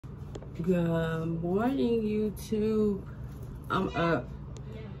Good morning, YouTube. I'm up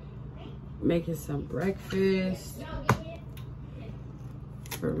making some breakfast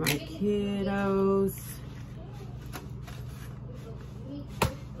for my kiddos.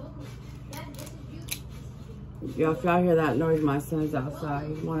 Y'all, if y'all hear that noise, my son's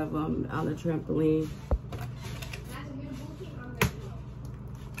outside. One of them on the trampoline.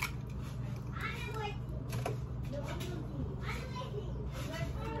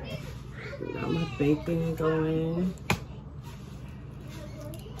 Got my bacon going.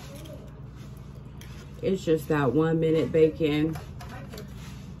 It's just that 1 minute bacon.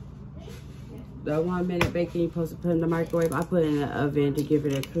 The 1 minute bacon you're supposed to put in the microwave. I put it in the oven to give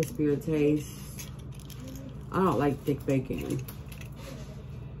it a crispier taste. I don't like thick bacon.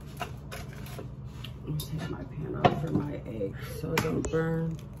 I'll take my pan off for my eggs so it don't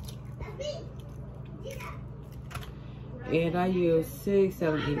burn. And I use 6,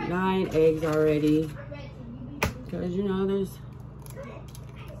 7, 8, 9 eggs already. Because, you know, there's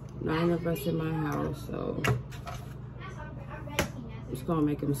 9 of us in my house. So, I'm just going to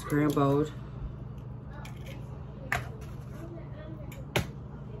make them scrambled.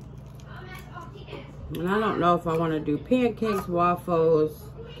 And I don't know if I want to do pancakes, waffles.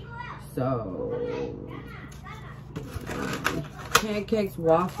 So, pancakes,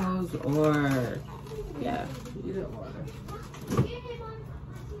 waffles, or, yeah, either or.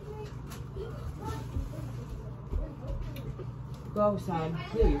 Go, son,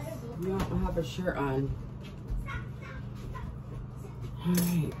 please. You don't have a shirt on. All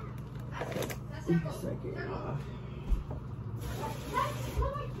right. Second off.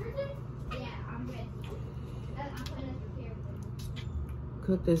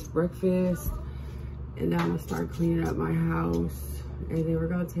 Cook this breakfast, and then I'm gonna start cleaning up my house, and then we're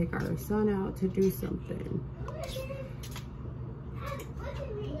gonna take our son out to do something.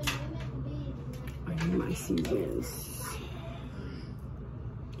 I need my seasons.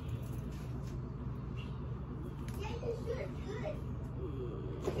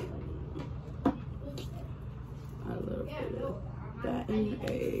 A little bit of that and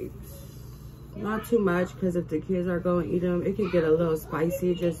eggs. Not too much, because if the kids are going to eat them, it could get a little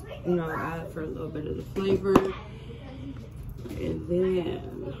spicy. Just, you know, add for a little bit of the flavor. And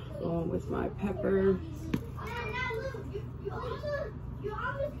then going with my pepper.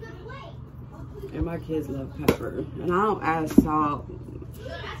 And my kids love pepper. And I don't add salt.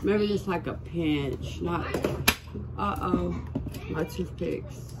 Maybe just like a pinch. Not, uh-oh, my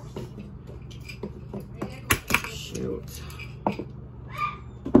toothpicks. Shoot.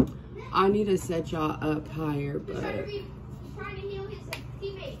 I need to set y'all up higher, but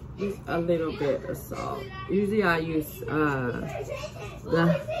just a little bit of salt. Usually I use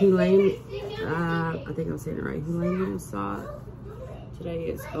the Himalayan, I think I'm saying it right, Himalayan salt. Today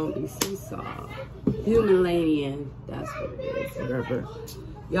it's gonna be sea salt. Himalayan, that's what it is, whatever.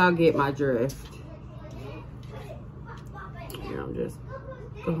 Y'all get my drift. And I'm just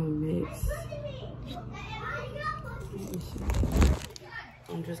gonna mix.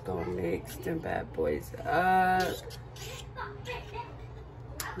 I'm just gonna mix them bad boys up.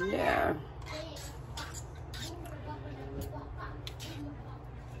 Yeah.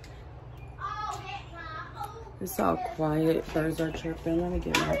 It's all quiet. Birds are chirping. Let me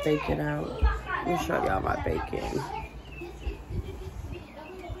get my bacon out. Let me show y'all my bacon.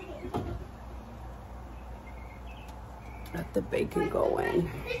 Let the bacon go in.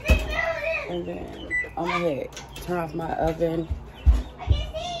 And then I'm gonna turn off my oven.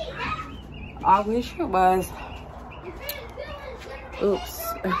 I wish it was, oops.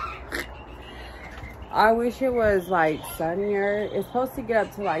 I wish it was like sunnier. It's supposed to get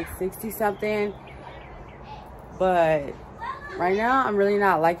up to like 60 something. But right now I'm really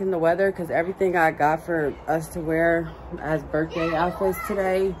not liking the weather, because everything I got for us to wear as birthday outfits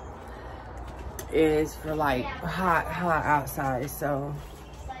today is for like hot outside. So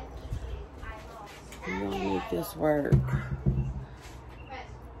we're gonna make this work.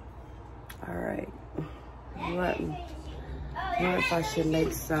 All right, what if I should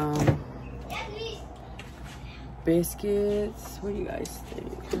make some biscuits? What do you guys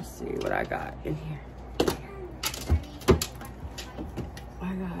think? Let's see what I got in here.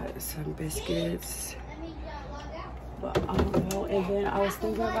 I got some biscuits, but I don't know. And then I was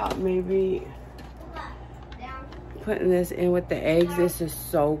thinking about maybe putting this in with the eggs. This is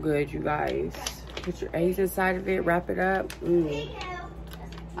so good, you guys. Put your eggs inside of it, wrap it up.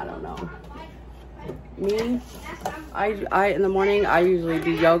 I don't know. Me, I in the morning I usually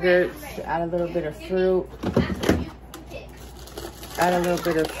do yogurts, add a little bit of fruit,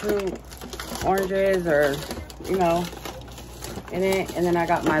 oranges, or you know, in it. And then I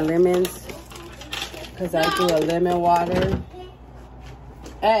got my lemons because I do a lemon water.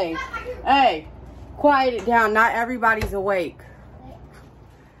 Hey, hey, quiet it down. Not everybody's awake.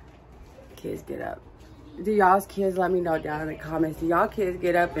 Kids, get up. Do y'all's kids, let me know down in the comments. Do y'all kids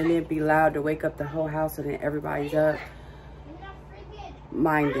get up and then be loud to wake up the whole house and then everybody's up?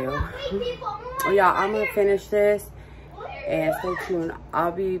 Mine do. Well, y'all, I'm going to finish this and stay tuned.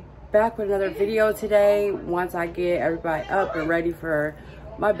 I'll be back with another video today once I get everybody up and ready for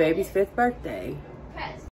my baby's 5th birthday.